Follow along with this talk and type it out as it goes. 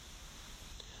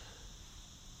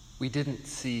We didn't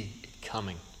see it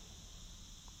coming.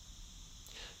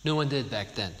 No one did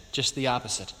back then, just the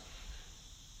opposite.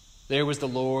 There was the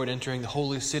Lord entering the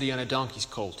holy city on a donkey's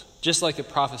colt, just like the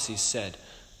prophecies said.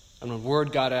 And when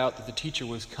word got out that the teacher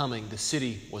was coming, the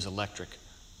city was electric.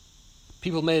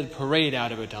 People made a parade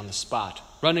out of it on the spot,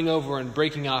 running over and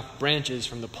breaking off branches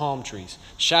from the palm trees,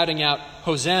 shouting out,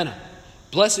 "Hosanna!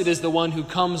 Blessed is the one who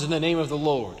comes in the name of the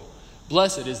Lord.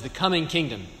 Blessed is the coming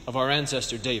kingdom of our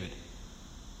ancestor David."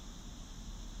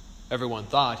 Everyone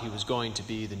thought he was going to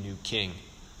be the new king.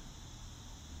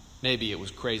 Maybe it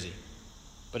was crazy,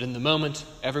 but in the moment,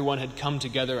 everyone had come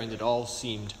together and it all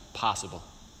seemed possible.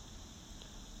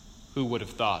 Who would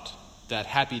have thought that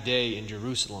happy day in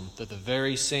Jerusalem that the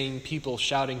very same people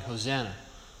shouting Hosanna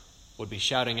would be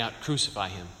shouting out, "Crucify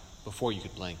him," before you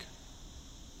could blink?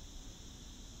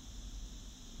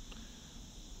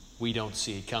 We don't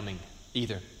see it coming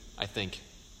either, I think.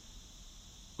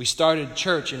 We started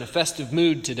church in a festive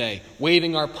mood today,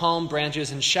 waving our palm branches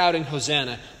and shouting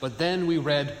Hosanna, but then we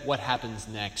read what happens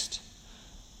next.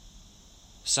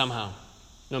 Somehow,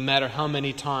 no matter how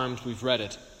many times we've read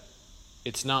it,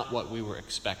 it's not what we were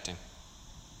expecting.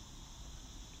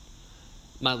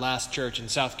 My last church in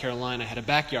South Carolina had a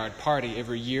backyard party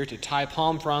every year to tie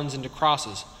palm fronds into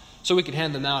crosses so we could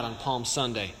hand them out on Palm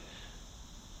Sunday.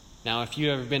 Now, if you've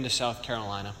ever been to South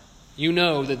Carolina, you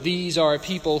know that these are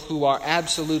people who are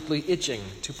absolutely itching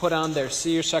to put on their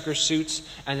seersucker suits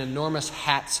and enormous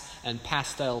hats and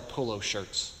pastel polo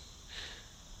shirts.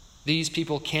 These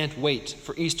people can't wait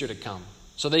for Easter to come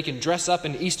so they can dress up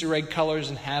in Easter egg colors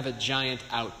and have a giant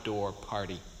outdoor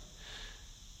party.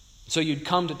 So you'd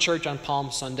come to church on Palm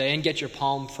Sunday and get your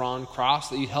palm frond cross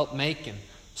that you'd helped make in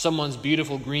someone's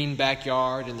beautiful green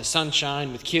backyard in the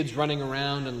sunshine with kids running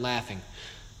around and laughing.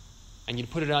 And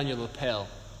you'd put it on your lapel.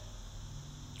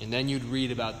 And then you'd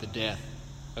read about the death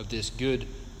of this good,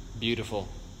 beautiful,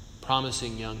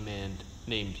 promising young man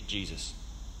named Jesus.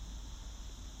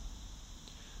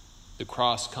 The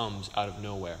cross comes out of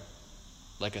nowhere,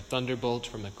 like a thunderbolt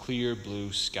from a clear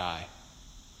blue sky.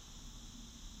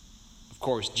 Of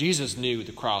course, Jesus knew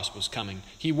the cross was coming.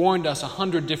 He warned us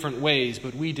 100 different ways,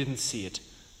 but we didn't see it.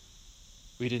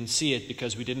 We didn't see it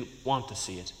because we didn't want to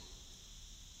see it.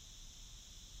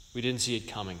 We didn't see it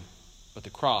coming, but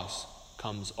the cross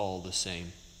comes all the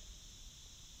same.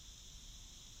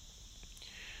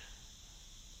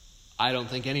 I don't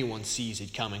think anyone sees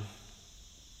it coming.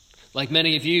 Like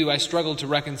many of you, I struggled to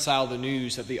reconcile the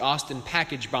news that the Austin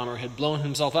package bomber had blown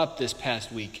himself up this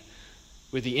past week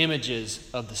with the images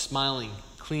of the smiling,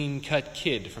 clean-cut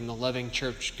kid from the loving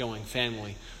church-going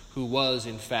family who was,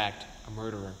 in fact, a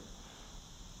murderer.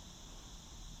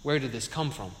 Where did this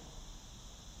come from?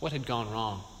 What had gone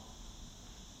wrong?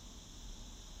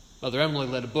 Mother Emily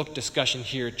led a book discussion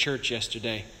here at church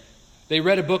yesterday. They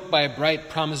read a book by a bright,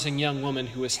 promising young woman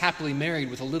who was happily married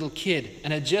with a little kid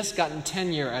and had just gotten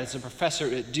tenure as a professor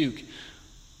at Duke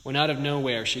when out of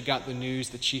nowhere she got the news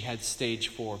that she had stage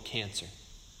 4 cancer.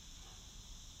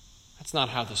 That's not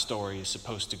how the story is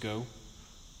supposed to go.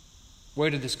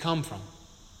 Where did this come from?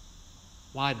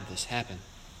 Why did this happen?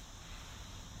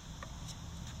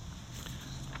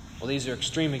 Well, these are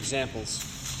extreme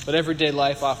examples, but everyday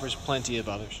life offers plenty of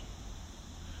others.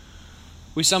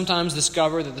 We sometimes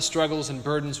discover that the struggles and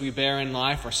burdens we bear in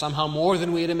life are somehow more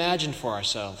than we had imagined for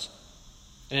ourselves,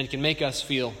 and it can make us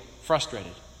feel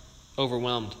frustrated,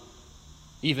 overwhelmed,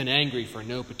 even angry for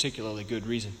no particularly good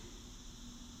reason.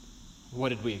 What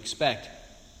did we expect?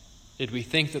 Did we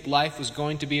think that life was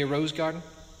going to be a rose garden?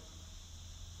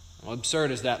 Well,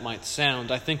 absurd as that might sound,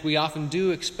 I think we often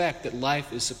do expect that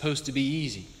life is supposed to be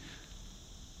easy.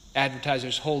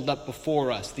 Advertisers hold up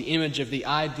before us the image of the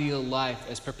ideal life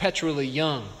as perpetually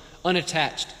young,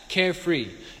 unattached,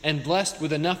 carefree, and blessed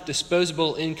with enough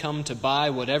disposable income to buy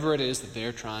whatever it is that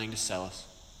they're trying to sell us.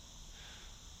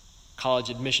 College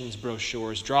admissions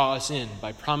brochures draw us in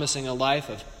by promising a life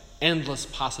of endless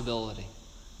possibility,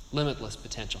 limitless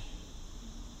potential.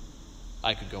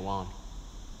 I could go on.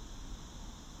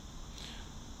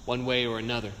 One way or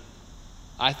another,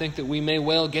 I think that we may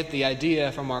well get the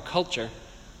idea from our culture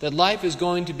that life is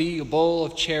going to be a bowl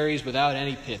of cherries without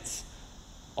any pits,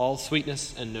 all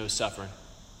sweetness and no suffering.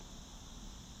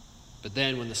 But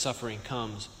then when the suffering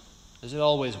comes, as it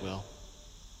always will,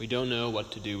 we don't know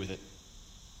what to do with it.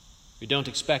 We don't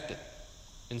expect it.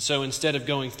 And so instead of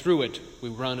going through it, we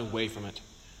run away from it.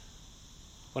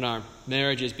 When our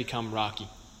marriages become rocky,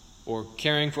 or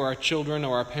caring for our children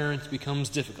or our parents becomes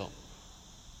difficult,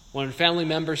 when a family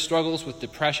member struggles with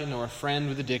depression or a friend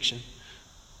with addiction,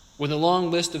 when the long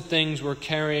list of things we're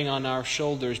carrying on our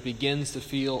shoulders begins to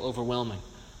feel overwhelming,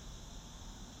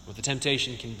 What the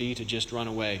temptation can be to just run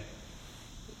away,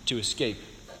 to escape,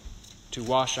 to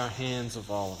wash our hands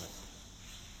of all of it.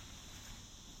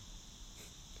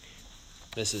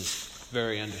 This is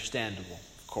very understandable,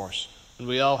 of course, and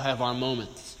we all have our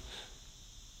moments.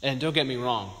 And don't get me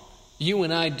wrong, you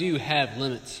and I do have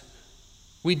limits.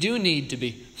 We do need to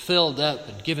be filled up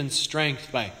and given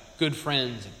strength by good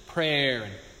friends and prayer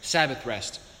and Sabbath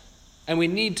rest. And we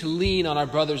need to lean on our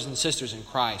brothers and sisters in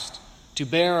Christ to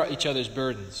bear each other's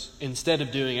burdens instead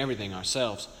of doing everything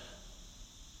ourselves.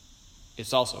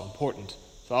 It's also important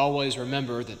to always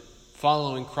remember that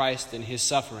following Christ in his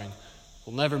suffering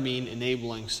will never mean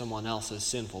enabling someone else's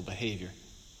sinful behavior.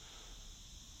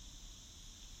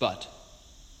 But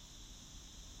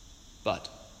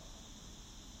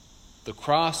the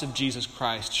cross of Jesus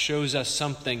Christ shows us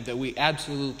something that we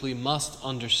absolutely must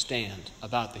understand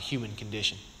about the human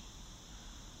condition.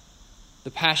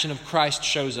 The passion of Christ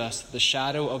shows us that the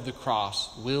shadow of the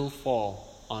cross will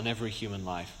fall on every human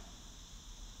life.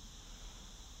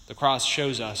 The cross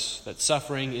shows us that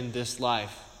suffering in this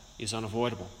life is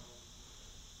unavoidable.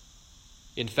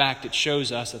 In fact, it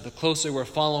shows us that the closer we're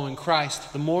following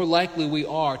Christ, the more likely we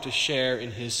are to share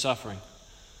in his suffering.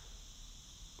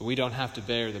 But we don't have to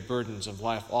bear the burdens of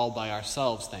life all by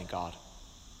ourselves, thank God.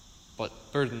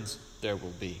 But burdens there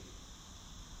will be.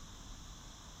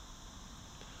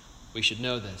 We should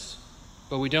know this,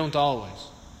 but we don't always.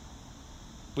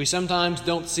 We sometimes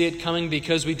don't see it coming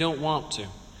because we don't want to.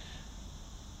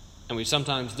 And we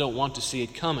sometimes don't want to see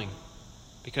it coming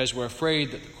because we're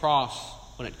afraid that the cross,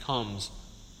 when it comes,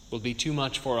 will be too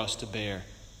much for us to bear.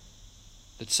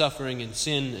 That suffering and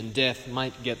sin and death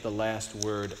might get the last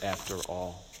word after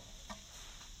all.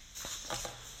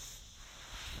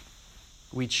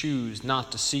 We choose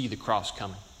not to see the cross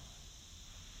coming.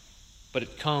 But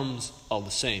it comes all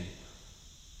the same.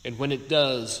 And when it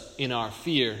does, in our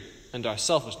fear and our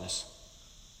selfishness,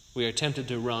 we are tempted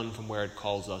to run from where it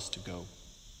calls us to go.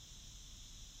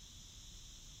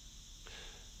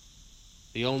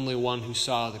 The only one who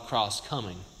saw the cross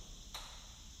coming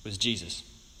was Jesus.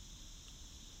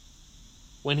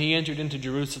 When he entered into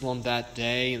Jerusalem that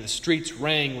day and the streets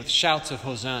rang with shouts of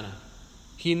Hosanna,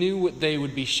 he knew what they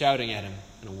would be shouting at him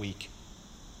in a week.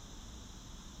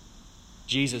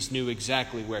 Jesus knew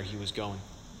exactly where he was going.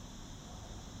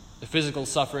 The physical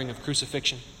suffering of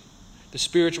crucifixion, the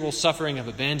spiritual suffering of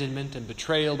abandonment and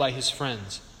betrayal by his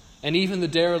friends, and even the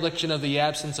dereliction of the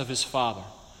absence of his Father.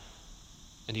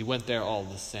 And he went there all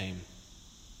the same.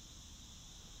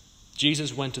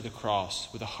 Jesus went to the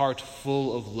cross with a heart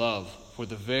full of love for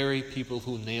the very people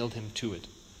who nailed him to it,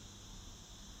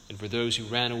 and for those who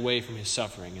ran away from his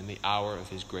suffering in the hour of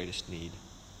his greatest need.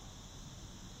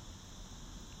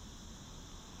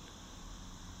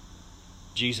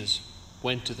 Jesus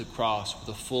went to the cross with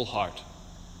a full heart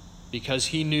because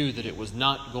he knew that it was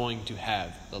not going to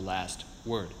have the last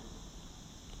word.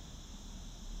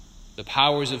 The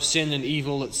powers of sin and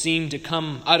evil that seemed to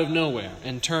come out of nowhere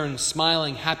and turn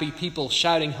smiling, happy people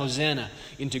shouting Hosanna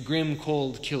into grim,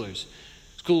 cold killers,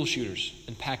 school shooters,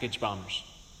 and package bombers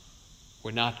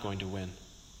were not going to win.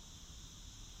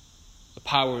 The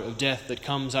power of death that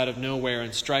comes out of nowhere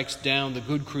and strikes down the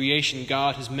good creation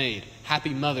God has made,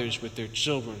 happy mothers with their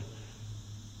children,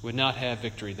 would not have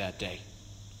victory that day.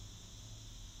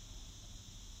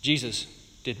 Jesus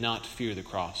did not fear the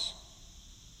cross.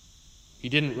 He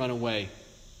didn't run away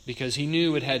because he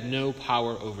knew it had no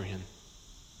power over him.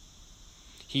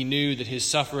 He knew that his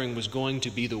suffering was going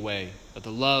to be the way that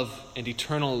the love and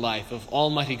eternal life of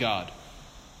Almighty God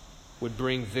would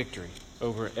bring victory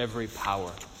over every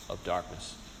power of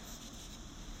darkness.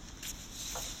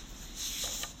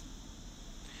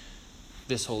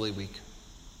 This Holy Week,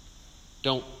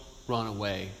 don't run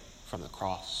away from the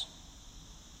cross.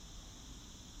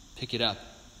 Pick it up.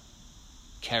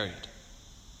 Carry it.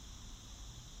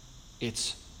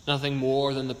 It's nothing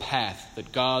more than the path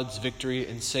that God's victory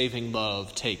and saving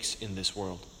love takes in this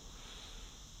world.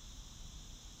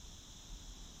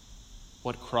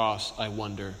 What cross, I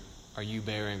wonder, are you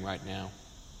bearing right now?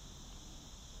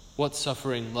 What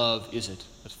suffering love is it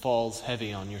that falls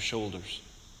heavy on your shoulders?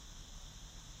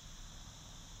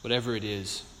 Whatever it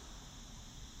is,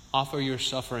 offer your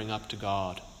suffering up to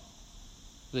God,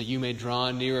 that you may draw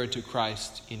nearer to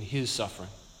Christ in his suffering,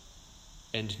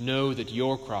 and know that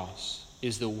your cross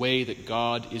is the way that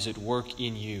God is at work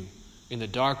in you, in the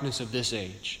darkness of this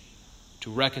age,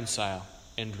 to reconcile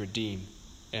and redeem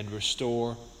and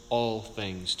restore all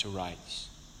things to rights.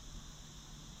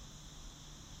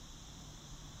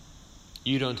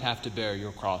 You don't have to bear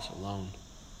your cross alone.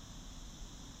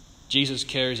 Jesus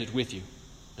carries it with you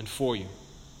and for you,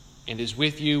 and is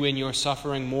with you in your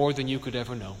suffering more than you could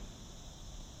ever know.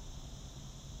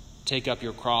 Take up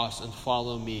your cross and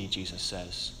follow me, Jesus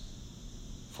says.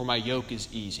 For my yoke is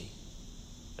easy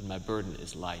and my burden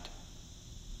is light.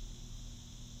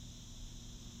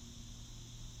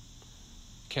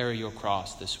 Carry your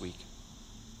cross this week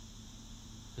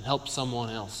and help someone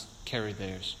else carry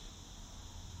theirs.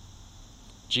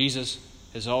 Jesus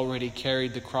has already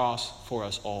carried the cross for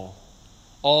us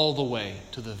all the way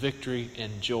to the victory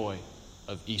and joy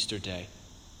of Easter Day.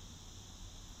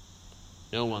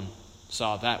 No one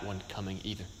saw that one coming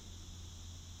either.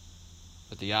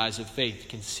 But the eyes of faith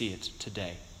can see it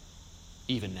today,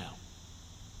 even now.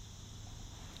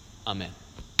 Amen.